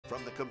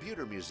From the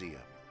Computer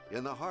Museum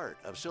in the heart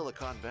of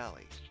Silicon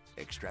Valley,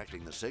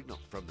 extracting the signal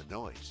from the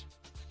noise,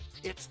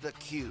 it's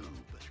theCUBE,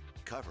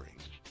 covering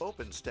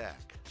OpenStack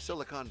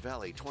Silicon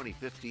Valley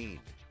 2015.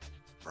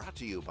 Brought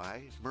to you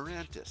by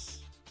Mirantis.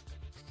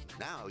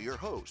 Now your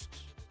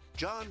hosts,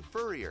 John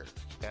Furrier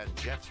and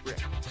Jeff Frick.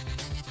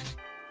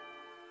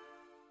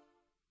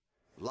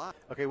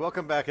 Okay,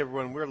 welcome back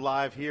everyone. We're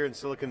live here in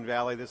Silicon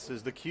Valley. This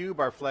is theCUBE,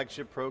 our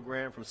flagship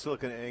program from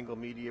SiliconANGLE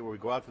Media, where we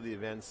go out to the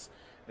events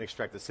and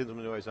extract the signal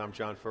from the noise. I'm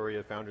John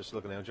Furrier, founder of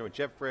SiliconANGLE. Joined with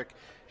Jeff Frick,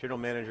 General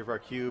Manager of our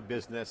CUBE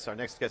business. Our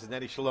next guest is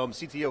Nati Shalom,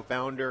 CTO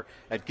founder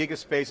at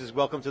GigaSpaces.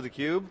 Welcome to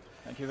theCUBE.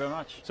 Thank you very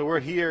much. So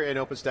we're here in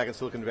OpenStack in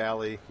Silicon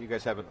Valley. You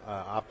guys have an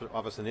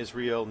office in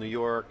Israel, New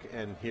York,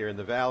 and here in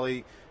the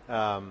Valley. So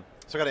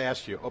I got to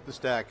ask you,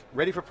 OpenStack,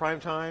 ready for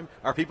prime time?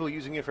 Are people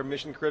using it for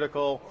mission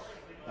critical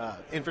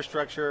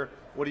infrastructure?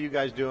 What are you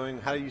guys doing?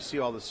 How do you see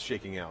all this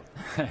shaking out?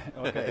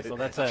 Okay, so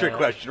that's a trick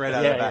question right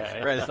out of the back.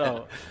 Yeah. Right.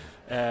 So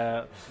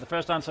the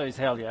first answer is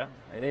hell yeah,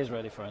 it is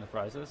ready for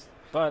enterprises,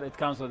 but it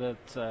comes with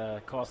its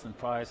cost and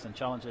price and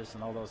challenges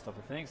and all those type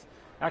of things.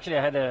 Actually,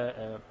 I had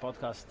a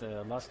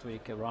podcast last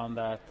week around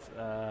that,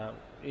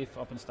 if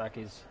OpenStack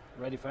is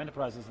ready for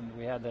enterprises, and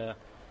we had a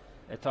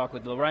talk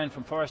with Lorraine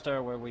from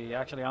Forrester where we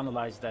actually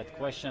analyzed that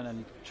question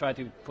and tried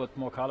to put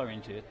more color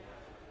into it.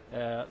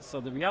 So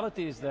the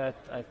reality is that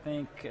I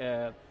think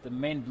the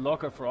main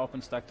blocker for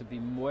OpenStack to be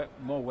more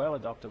well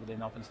adopted within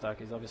OpenStack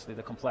is obviously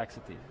the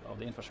complexity of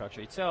the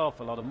infrastructure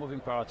itself, a lot of moving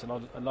parts, a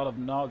lot of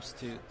knobs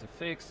to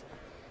fix.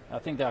 I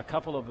think there are a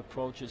couple of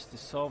approaches to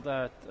solve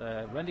that.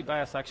 Randy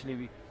Bias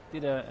actually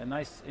did a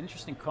nice,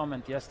 interesting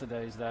comment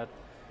yesterday, is that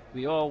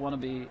we all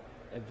want to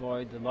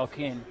avoid the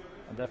lock-in,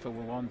 and therefore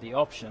we want the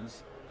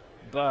options,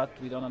 but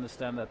we don't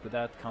understand that with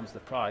that comes the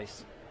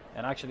price.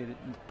 And actually,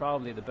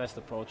 probably the best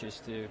approach is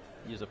to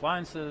use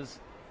appliances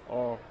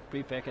or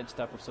prepackaged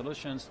type of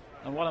solutions.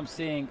 And what I'm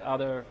seeing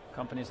other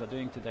companies are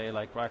doing today,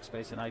 like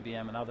Rackspace and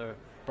IBM and other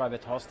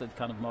private hosted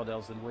kind of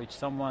models, in which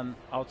someone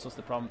outsources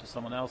the problem to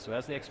someone else who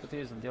has the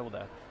expertise and deal with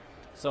that.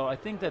 So I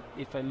think that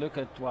if I look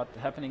at what's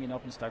happening in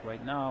OpenStack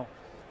right now,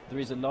 there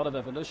is a lot of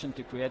evolution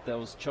to create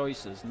those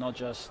choices, not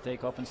just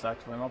take OpenStack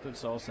from open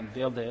source and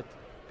build it,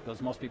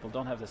 because most people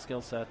don't have the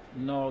skill set,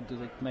 nor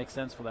does it make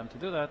sense for them to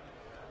do that,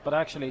 but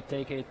actually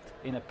take it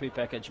in a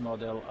prepackaged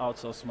model,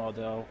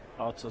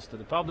 outsource to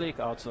the public,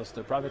 outsource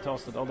to private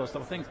hosted, all those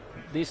type of things.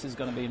 This is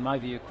going to be, in my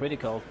view,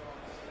 critical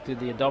to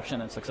the adoption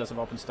and success of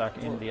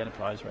OpenStack in the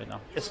enterprise right now.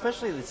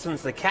 Especially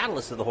since the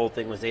catalyst of the whole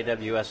thing was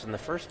AWS in the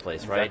first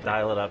place, right? Exactly.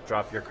 Dial it up,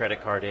 drop your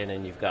credit card in,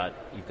 and you've got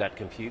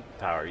compute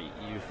power.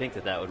 You think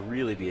that would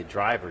really be a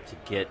driver to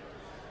get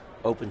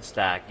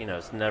OpenStack,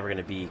 it's never going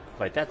to be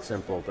quite that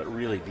simple, but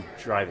really be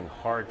driving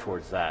hard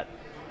towards that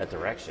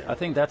direction. I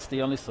think that's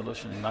the only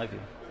solution in my view.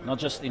 Not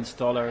just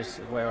installers,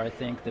 where I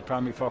think the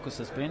primary focus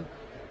has been,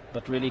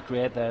 but really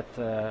create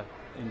that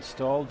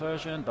installed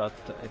version, but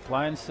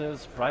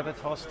appliances, private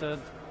hosted,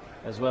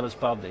 as well as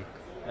public.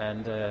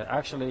 And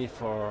actually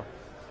for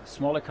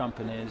smaller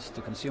companies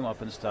to consume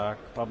OpenStack,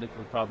 public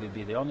will probably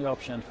be the only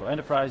option. For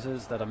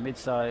enterprises that are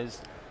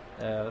mid-size,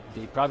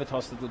 the private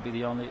hosted would be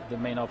the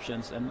main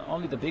options, and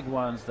only the big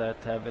ones that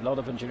have a lot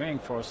of engineering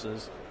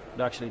forces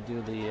would actually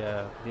do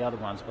the other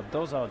ones, but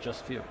those are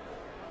just few.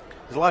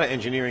 There's a lot of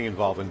engineering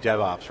involved in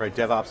DevOps, right?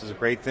 DevOps is a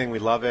great thing. We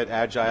love it.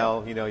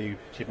 Agile, you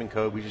shipping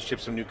code. We just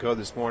shipped some new code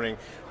this morning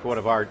for one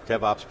of our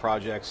DevOps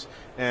projects,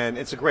 and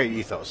it's a great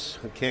ethos.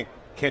 We can't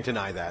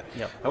deny that.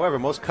 Yep. However,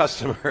 most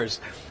customers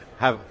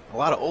have a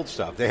lot of old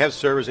stuff. They have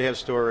servers, they have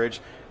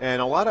storage,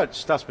 and a lot of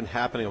stuff's been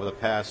happening over the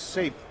past,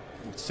 say,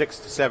 6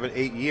 to 7,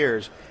 8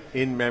 years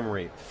in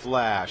memory,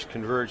 flash,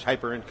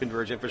 hyper and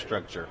converged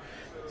infrastructure,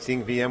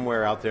 seeing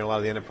VMware out there in a lot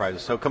of the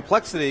enterprises. So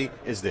complexity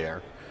is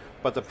there,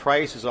 but the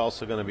price is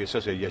also going to be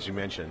associated, as you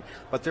mentioned.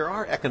 But there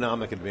are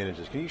economic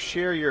advantages. Can you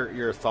share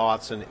your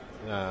thoughts and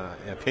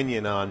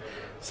opinion on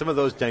some of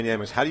those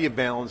dynamics? How do you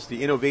balance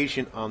the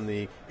innovation on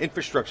the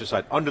infrastructure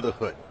side under the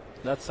hood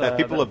that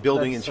people are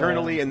building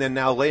internally, and then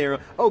now layering,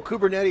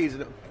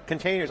 Kubernetes,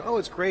 containers,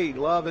 it's great,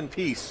 love and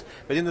peace.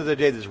 But at the end of the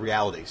day, there's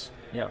realities.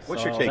 Yeah,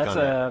 what's your take on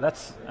that?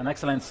 That's an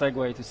excellent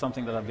segue to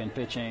something that I've been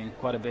pitching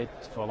quite a bit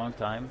for a long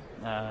time,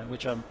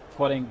 which I'm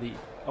quoting, the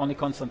only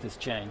constant is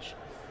change.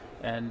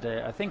 And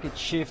I think it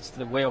shifts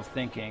the way of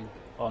thinking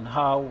on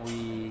how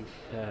we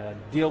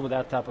deal with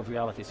that type of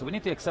reality. So we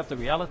need to accept the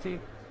reality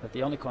that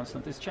the only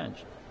constant is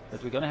change,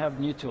 that we're going to have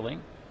new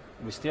tooling.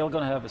 We're still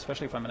going to have,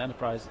 especially from an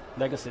enterprise,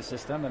 legacy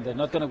system, and they're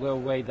not going to go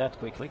away that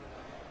quickly.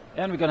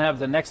 And we're going to have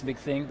the next big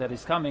thing that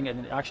is coming,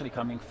 and actually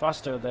coming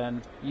faster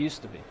than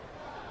used to be.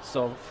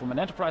 So from an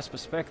enterprise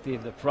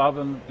perspective, the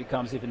problem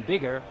becomes even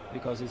bigger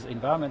because its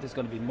environment is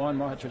going to be more and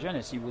more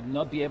heterogeneous. You would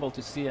not be able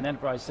to see an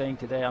enterprise saying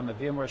today, I'm a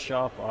VMware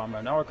shop, or I'm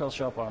an Oracle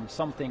shop, or I'm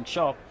something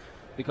shop,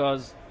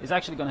 because it's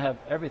actually going to have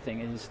everything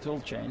in its tool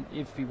chain,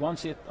 if he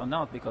wants it or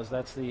not, because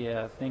that's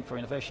the thing for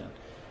innovation.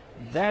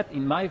 That,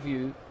 in my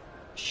view,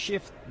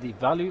 shift the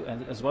value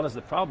and as well as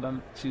the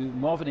problem to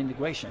more of an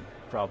integration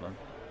problem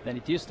than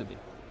it used to be.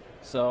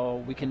 So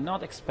we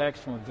cannot expect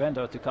from a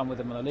vendor to come with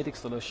the monolithic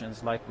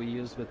solutions like we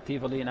use with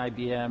Tivoli and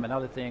IBM and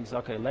other things.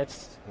 Okay,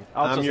 let's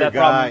outsource that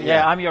problem.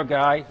 Yeah, I'm your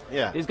guy.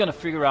 Yeah. He's going to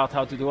figure out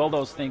how to do all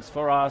those things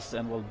for us,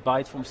 and we'll buy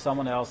it from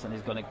someone else, and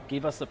he's going to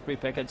give us a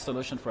prepackaged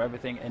solution for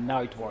everything, and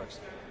now it works.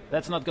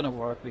 That's not going to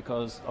work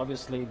because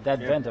obviously that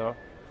vendor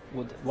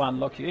would, one,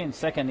 lock you in.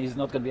 Second, he's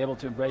not going to be able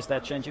to embrace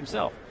that change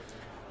himself.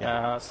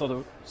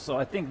 So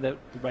I think that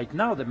right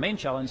now the main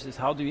challenge is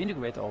how do you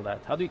integrate all that?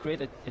 How do you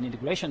create an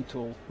integration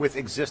tool with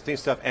existing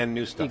stuff and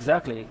new stuff?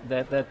 Exactly,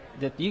 that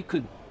you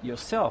could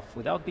yourself,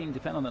 without being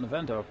dependent on a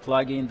vendor,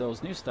 plug in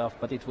those new stuff,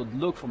 but it would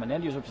look from an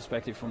end user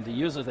perspective, from the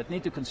users that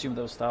need to consume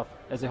those stuff,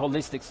 as a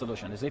holistic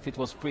solution, as if it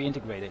was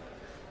pre-integrated.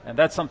 And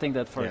that's something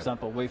that, for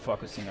example, we're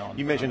focusing on.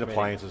 You mentioned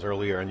appliances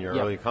earlier in your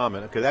early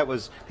comment, because that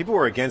was, people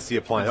were against the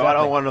appliance. Exactly. Oh,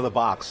 I don't want another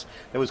box.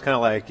 That was kind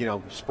of like,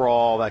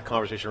 sprawl, that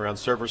conversation around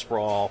server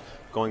sprawl,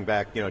 going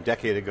back, a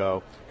decade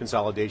ago.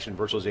 Consolidation,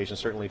 virtualization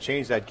certainly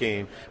changed that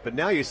game. But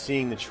now you're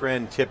seeing the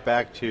trend tip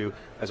back to,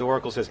 as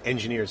Oracle says,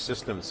 engineered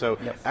systems. So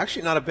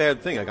actually not a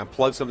bad thing. I can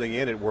plug something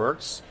in, it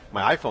works.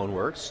 My iPhone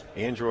works.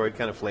 Android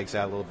kind of flakes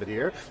out a little bit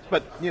here.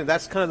 But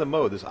that's kind of the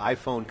mode, this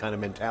iPhone kind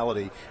of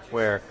mentality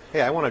where,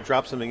 hey, I want to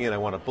drop something in. I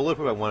want a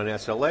bulletproof, I want an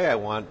SLA, I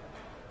want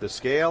the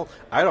scale.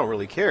 I don't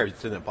really care.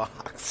 It's in a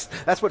box.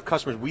 That's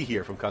what we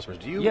hear from customers.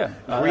 Do you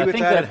agree with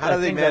that? And how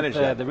do they manage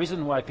that? The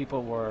reason why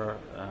people were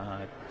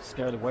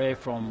scared away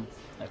from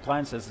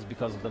appliances is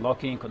because of the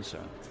lock-in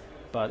concern.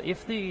 But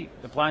if the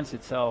appliance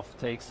itself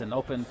takes an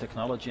open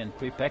technology and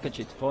pre-package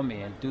it for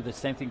me and do the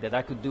same thing that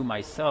I could do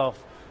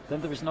myself,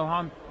 then there is no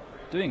harm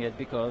doing it,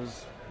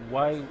 because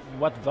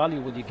what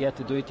value would you get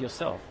to do it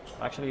yourself?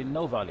 Actually,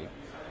 no value.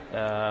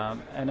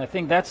 And I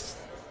think that's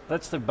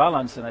the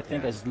balance, and I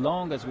think as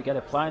long as we get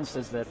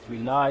appliances that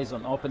relies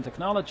on open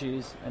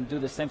technologies and do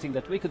the same thing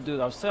that we could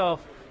do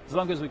ourselves, as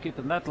long as we keep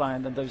in that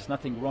line, then there's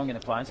nothing wrong in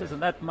appliances,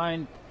 and that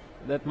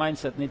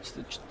mindset needs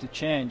to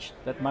change.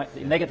 The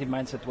negative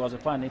mindset towards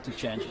appliance needs to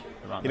change.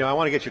 I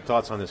want to get your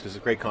thoughts on this because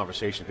it's a great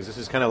conversation, because this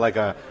is kind of like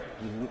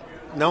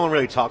no one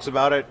really talks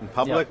about it in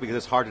public because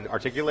it's hard to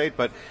articulate,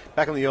 but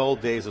back in the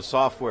old days of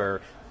software,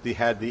 they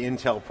had the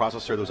Intel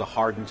processor, there was a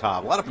Harden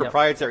top, a lot of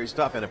proprietary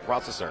stuff in a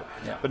processor,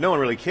 but no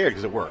one really cared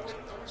because it worked.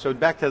 So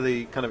back to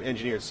the kind of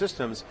engineered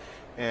systems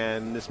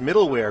and this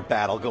middleware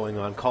battle going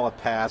on, call it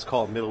PaaS,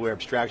 call it middleware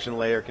abstraction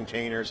layer,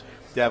 containers,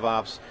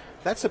 DevOps.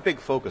 That's a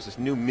big focus, this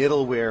new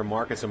middleware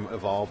market's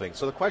evolving.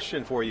 So the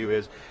question for you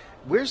is,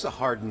 where's the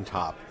Harden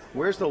top?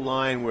 Where's the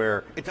line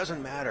where it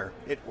doesn't matter,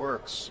 it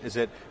works? Is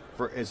it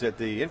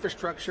the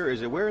infrastructure?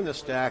 Is it where in the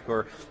stack?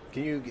 Or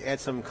can you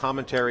add some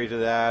commentary to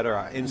that or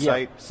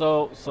insight? Yeah.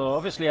 So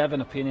obviously I have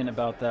an opinion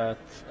about that,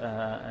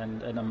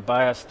 and I'm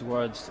biased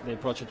towards the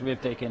approach that we've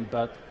taken,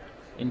 but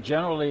in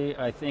generally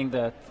I think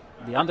that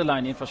the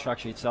underlying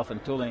infrastructure itself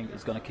and tooling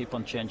is going to keep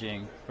on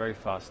changing very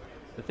fast.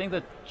 The thing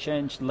that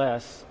changed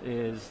less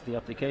is the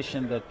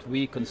application that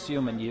we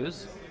consume and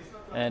use,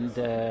 and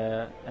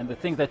the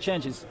thing that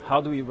changes,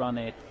 how do we run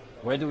it,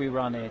 where do we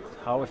run it,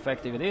 how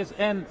effective it is,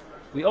 and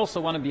we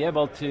also want to be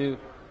able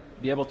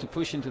to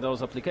push into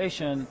those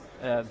applications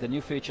the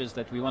new features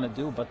that we want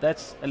to do, but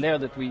that's a layer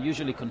that we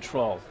usually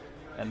control,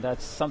 and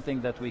that's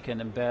something that we can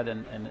embed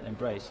and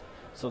embrace.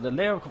 So the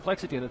layer of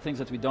complexity are the things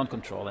that we don't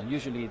control, and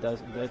usually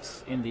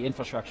that's in the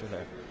infrastructure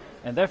there.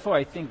 And therefore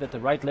I think that the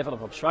right level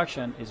of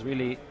abstraction is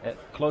really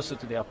closer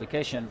to the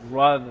application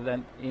rather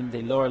than in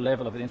the lower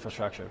level of the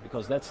infrastructure,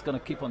 because that's going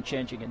to keep on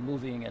changing and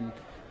moving and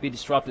be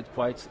disrupted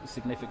quite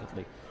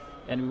significantly.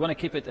 And we want to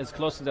keep it as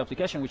close to the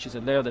application, which is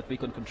a layer that we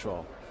can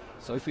control.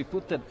 So if we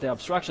put the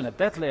abstraction at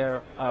that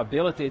layer, our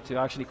ability to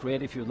actually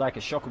create, if you like,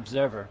 a shock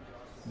observer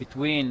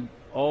between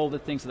all the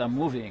things that are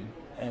moving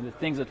and the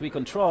things that we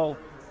control,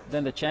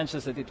 then the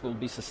chances that it will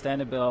be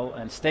sustainable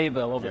and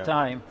stable over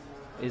time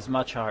is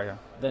much higher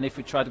than if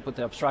we try to put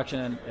the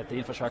abstraction at the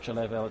infrastructure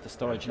level, at the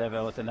storage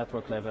level, at the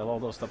network level, all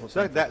those type of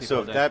things.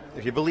 So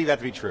if you believe that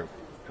to be true,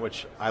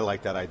 which I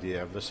like that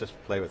idea, let's just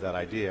play with that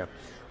idea,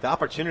 the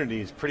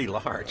opportunity is pretty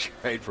large,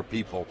 right, for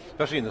people,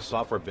 especially in the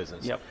software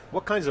business.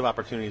 What kinds of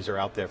opportunities are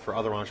out there for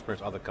other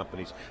entrepreneurs, other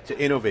companies to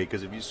innovate?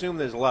 Because if you assume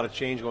there's a lot of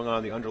change going on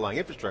in the underlying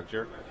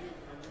infrastructure,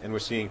 and we're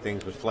seeing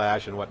things with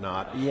Flash and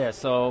whatnot. Yeah,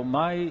 so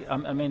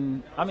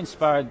I'm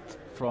inspired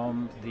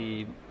from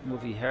the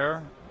movie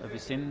Hair. Have you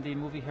seen the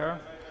movie Hair?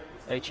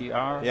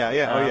 H-E-R?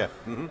 Yeah.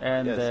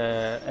 And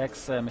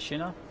Ex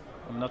Machina.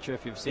 I'm not sure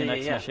if you've seen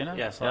Ex Machina.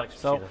 Yes,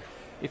 So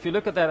if you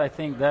look at that, I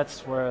think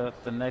that's where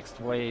the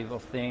next wave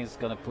of things is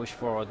going to push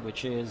forward,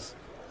 which is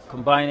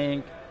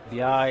combining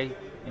BI,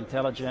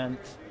 intelligent,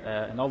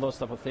 and all those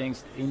type of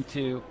things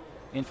into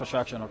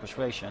infrastructure and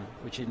orchestration,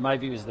 which in my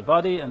view is the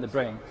body and the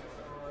brain.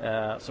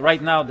 So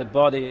right now the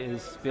body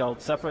is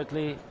built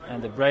separately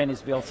and the brain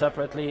is built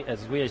separately,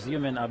 as we as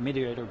humans are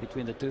mediator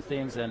between the two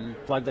things and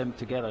plug them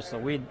together. So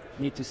we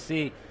need to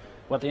see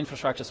what the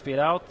infrastructure spit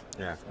out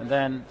and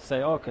then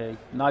say, okay,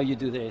 now you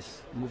do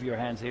this, move your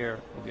hands here,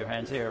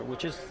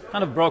 which is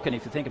kind of broken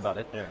if you think about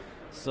it.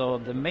 So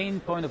the main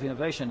point of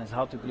innovation is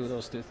how to glue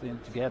those two things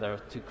together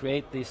to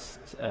create this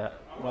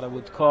what I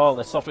would call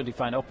a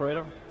software-defined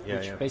operator, Yeah,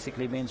 which yeah.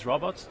 basically means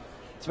robots.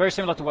 It's very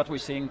similar to what we're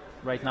seeing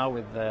right now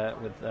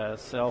with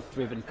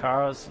self-driven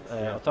cars,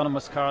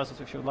 autonomous cars,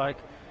 if you like,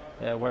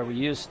 where we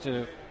used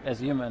to, as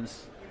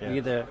humans, we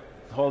either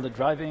hold the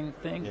driving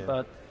thing,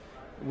 but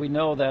we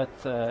know that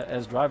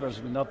as drivers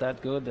we're not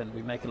that good and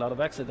we make a lot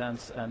of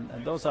accidents, and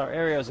those are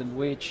areas in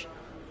which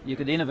you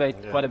could innovate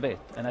quite a bit.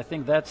 And I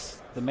think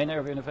that's the main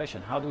area of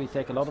innovation. How do we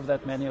take a lot of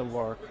that manual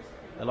work,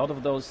 a lot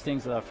of those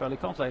things that are fairly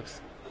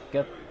complex,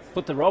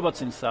 put the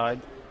robots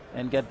inside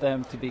and get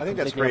them to be I think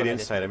that's great automated.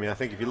 insight. I mean, I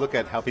think if you look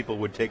at how people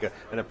would take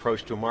an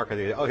approach to a market,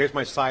 they go, oh, here's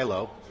my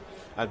silo.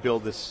 I'd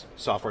build this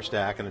software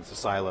stack and it's a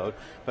siloed.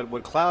 But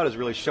what cloud has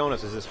really shown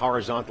us is this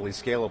horizontally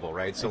scalable,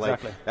 right? So like,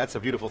 that's a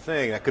beautiful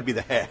thing. That could be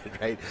the head,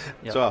 right?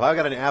 Yep. So if I've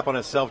got an app on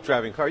a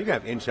self-driving car, you can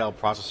have Intel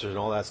processors and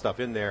all that stuff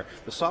in there.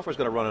 The software's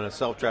going to run on a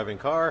self-driving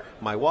car,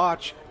 my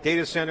watch,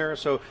 data center.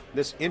 So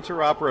this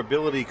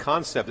interoperability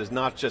concept is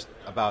not just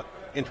about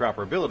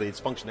interoperability, it's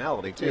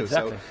functionality too.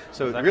 Exactly.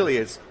 So really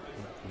it's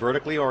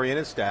vertically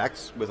oriented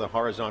stacks with a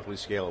horizontally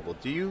scalable.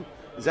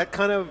 Is that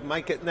kind of, am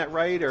I getting that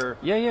right? Or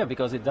Yeah,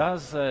 because it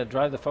does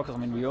drive the focus. I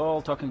mean, we're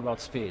all talking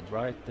about speed,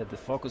 right? That the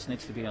focus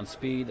needs to be on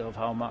speed of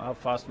how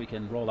fast we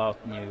can roll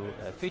out new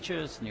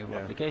features, new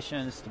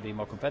applications to be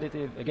more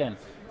competitive. Again,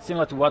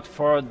 similar to what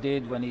Ford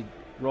did when he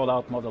rolled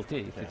out Model T.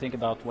 If you think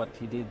about what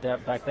he did there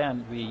back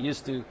then, we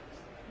used to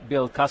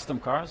build custom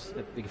cars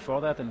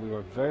before that, and we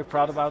were very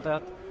proud about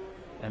that.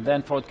 And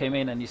then Ford came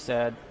in and he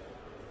said,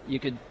 you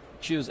could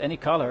choose any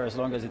color as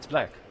long as it's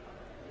black.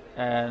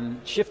 And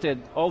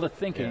shifted all the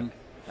thinking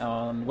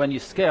on when you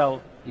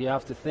scale, you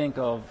have to think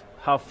of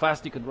how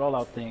fast you could roll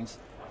out things,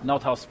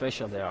 not how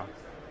special they are.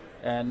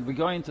 And we're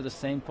going to the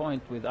same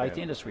point with IT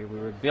industry. We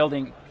were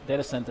building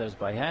data centers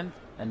by hand,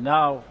 and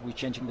now we're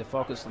changing the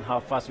focus on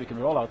how fast we can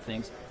roll out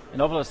things.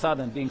 And all of a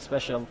sudden, being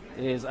special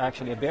is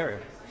actually a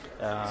barrier.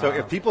 So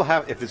if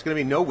there's going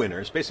to be no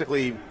winners,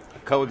 basically a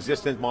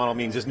coexistent model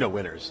means there's no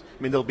winners.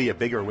 I mean, there'll be a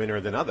bigger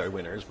winner than other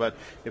winners, but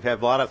if you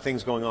have a lot of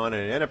things going on in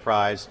an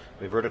enterprise,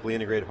 vertically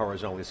integrated,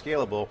 horizontally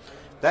scalable,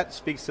 that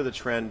speaks to the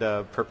trend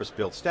of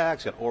purpose-built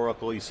stacks. At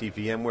Oracle, you see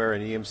VMware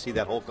and EMC,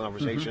 that whole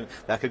conversation,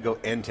 that could go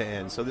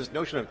end-to-end. So this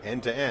notion of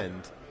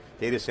end-to-end,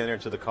 data center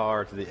to the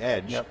car, to the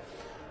edge,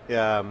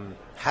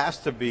 has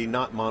to be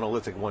not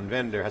monolithic one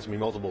vendor, has to be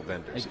multiple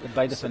vendors.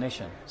 By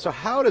definition. So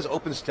how does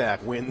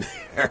OpenStack win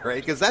there,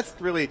 right? Because that's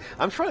really,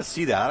 I'm trying to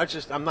see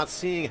that. I'm not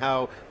seeing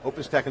how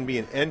OpenStack can be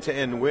an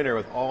end-to-end winner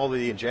with all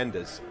the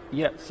agendas.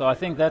 Yeah, so I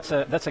think that's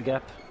a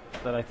gap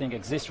that I think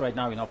exists right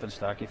now in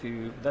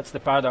OpenStack. That's the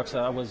paradox.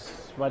 I was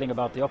writing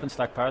about the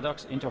OpenStack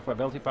paradox,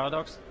 interoperability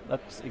paradox.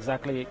 That's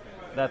exactly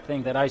that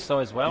thing that I saw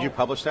as well. Did you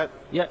publish that?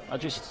 Yeah, I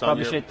just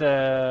published it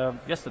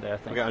yesterday, I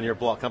think. Okay, on your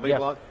blog, company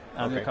blog?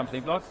 On your company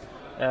blog,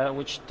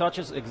 which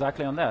touches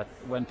exactly on that.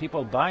 When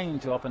people buy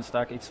into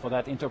OpenStack, it's for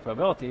that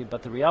interoperability,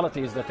 but the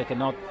reality is that they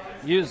cannot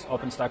use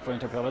OpenStack for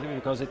interoperability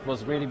because it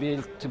was really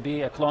built to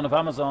be a clone of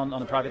Amazon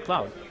on a private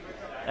cloud.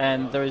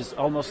 And there is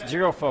almost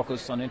zero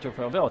focus on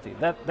interoperability.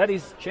 That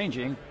is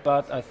changing,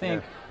 but I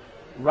think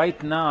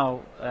right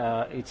now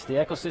it's the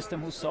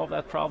ecosystem who solved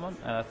that problem.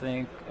 And I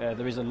think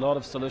there is a lot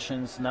of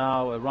solutions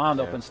now around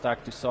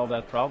OpenStack to solve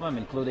that problem,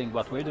 including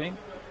what we're doing.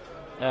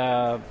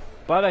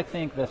 But I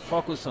think the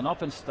focus on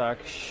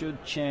OpenStack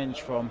should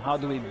change from how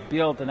do we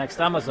build the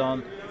next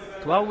Amazon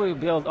to how we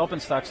build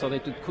OpenStack so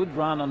that it could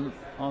run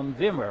on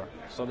VMware,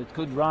 so that it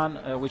could run,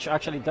 which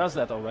actually does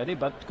that already,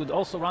 but could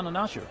also run on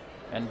Azure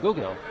and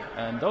Google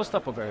and those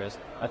type of areas.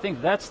 I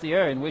think that's the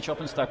area in which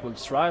OpenStack will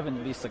thrive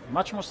and be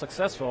much more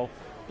successful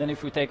than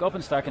if we take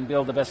OpenStack and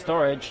build the best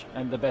storage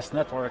and the best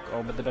network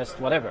or the best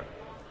whatever.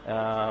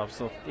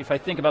 So if I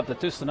think about the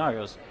two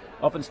scenarios,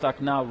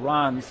 OpenStack now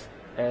runs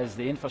as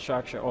the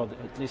infrastructure, or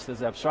at least as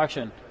the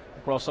abstraction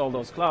across all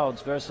those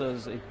clouds,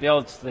 versus it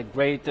builds the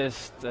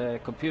greatest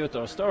compute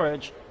or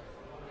storage.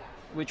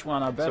 Which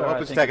one are better?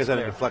 So OpenStack is at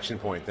an inflection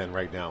point then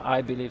right now?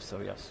 I believe so,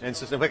 yes. And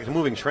so it's like a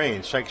moving train.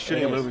 It's like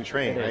shooting a moving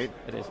train, right?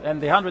 It is. And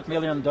the $100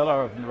 million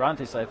of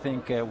Nurantis, I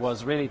think,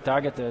 was really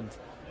targeted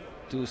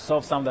to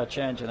solve some of that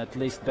change and at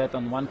least bet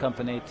on one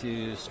company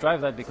to strive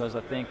that, because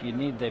I think you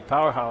need the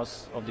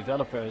powerhouse of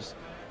developers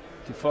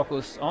to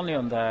focus only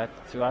on that,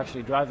 to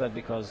actually drive that,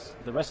 because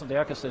the rest of the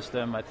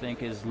ecosystem, I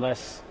think, is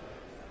less,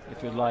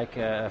 if you like,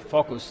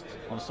 focused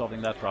on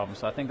solving that problem.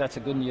 So I think that's a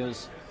good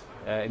news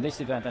in this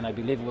event, and I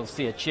believe we'll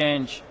see a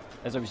change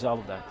as a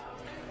result of that.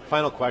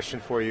 Final question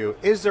for you.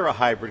 Is there a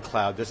hybrid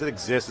cloud? Does it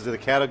exist? Is it a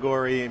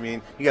category? I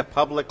mean, you got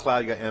public cloud,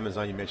 you got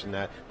Amazon, you mentioned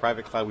that.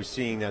 Private cloud, we're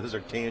seeing that. Those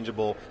are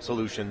tangible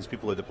solutions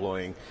people are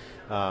deploying.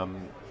 I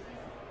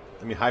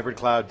mean, hybrid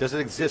cloud, does it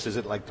exist? Is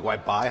it like, do I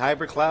buy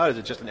hybrid cloud? Is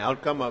it just an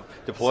outcome of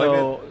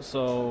deployment?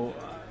 So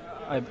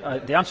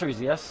the answer is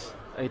yes.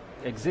 It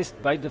exists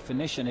by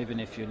definition.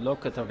 Even if you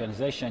look at the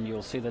organization,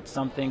 you'll see that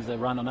some things they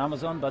run on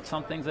Amazon, but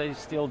some things they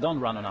still don't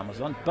run on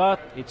Amazon. But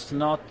it's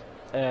not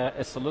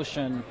a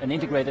solution, an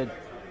integrated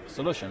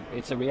solution.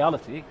 It's a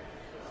reality,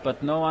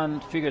 but no one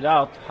figured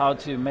out how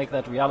to make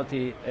that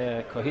reality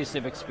a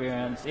cohesive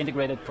experience,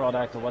 integrated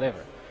product, or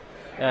whatever.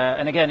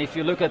 And again, if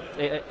you look at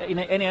in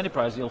any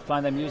enterprise, you'll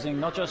find them using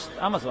not just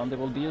Amazon, they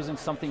will be using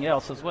something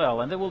else as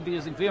well, and they will be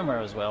using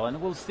VMware as well, and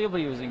they will still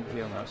be using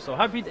VMware. So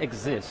hybrid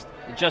exists,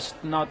 it's just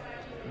not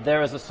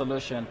there as a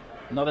solution,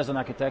 not as an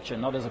architecture,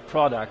 not as a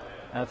product.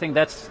 And I think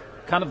that's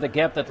kind of the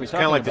gap that we're talking about.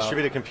 Kind of like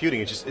distributed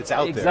computing, it's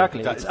out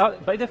exactly. there. It's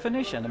out by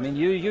definition. I mean,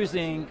 you're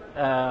using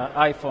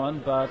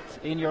iPhone, but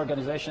in your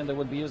organization they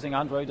would be using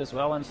Android as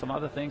well and some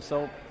other things.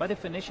 So by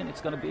definition,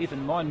 it's going to be even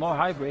more and more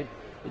hybrid.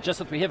 It's just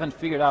that we haven't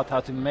figured out how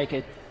to make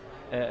it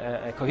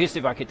a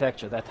cohesive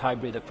architecture, that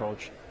hybrid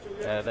approach.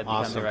 That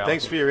awesome.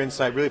 Thanks for your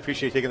insight. Really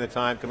appreciate you taking the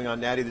time coming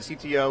on. Nati, the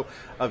CTO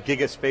of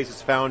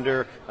GigaSpaces,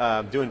 founder,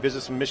 doing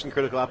business and mission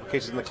critical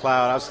applications in the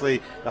cloud. Obviously,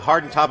 the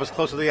Harden top is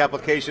close to the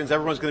applications.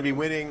 Everyone's going to be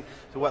winning.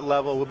 To what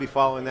level? We'll be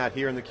following that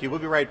here in theCUBE. We'll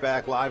be right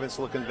back live in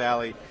Silicon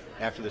Valley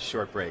after this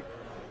short break.